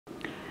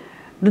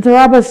The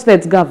Taraba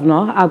State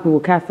Governor,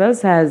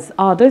 Kefas, has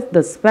ordered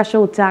the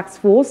Special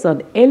Task Force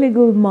on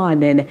Illegal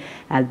Mining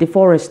and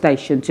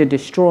Deforestation to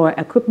destroy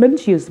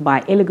equipment used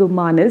by illegal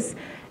miners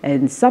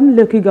in some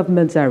local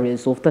government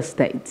areas of the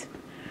state.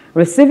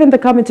 Receiving the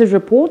committee's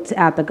report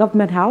at the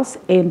Government House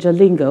in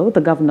Jalingo, the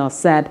governor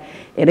said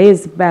it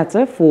is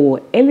better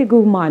for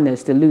illegal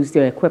miners to lose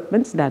their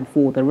equipment than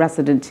for the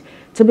residents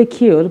to be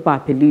killed by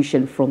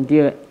pollution from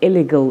their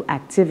illegal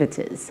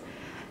activities.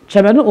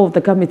 Chairman of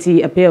the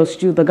committee appeals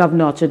to the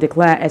governor to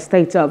declare a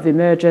state of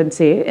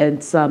emergency in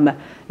some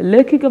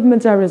local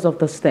government areas of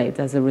the state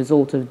as a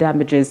result of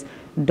damages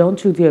done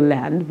to their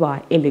land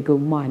by illegal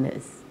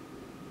miners.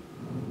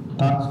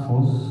 Task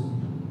force,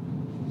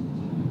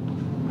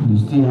 you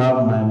still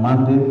have my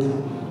mandate.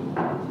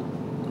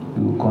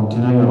 You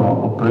continue your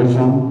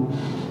operation.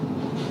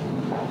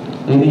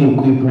 Any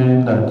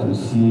equipment that you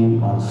see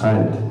on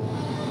site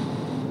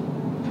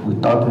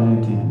without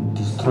anything,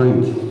 destroy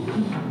it.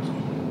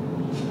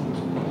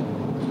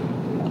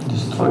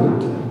 Destroy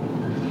it.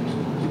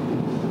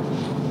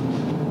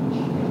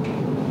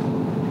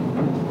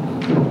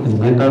 It's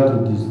better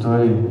to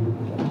destroy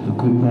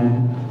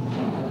equipment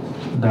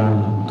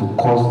than to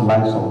cost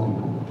lives of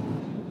people.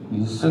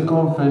 The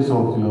second phase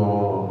of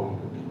your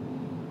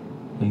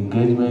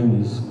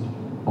engagement is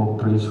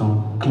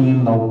Operation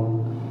Clean Up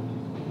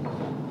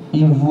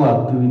Evil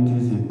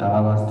Activities in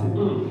Taraba State.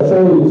 I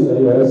assure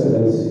you, Your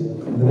Excellency,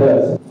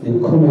 that the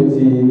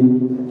committee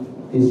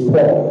is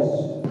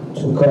poised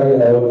to carry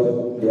out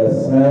the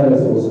assigned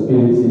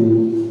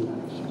responsibility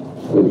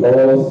with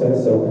all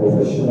sense of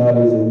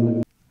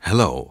professionalism.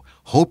 Hello,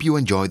 hope you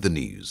enjoyed the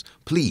news.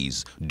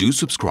 Please do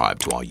subscribe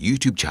to our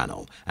YouTube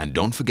channel and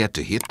don't forget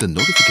to hit the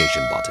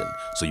notification button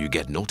so you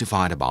get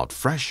notified about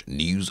fresh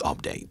news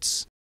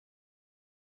updates.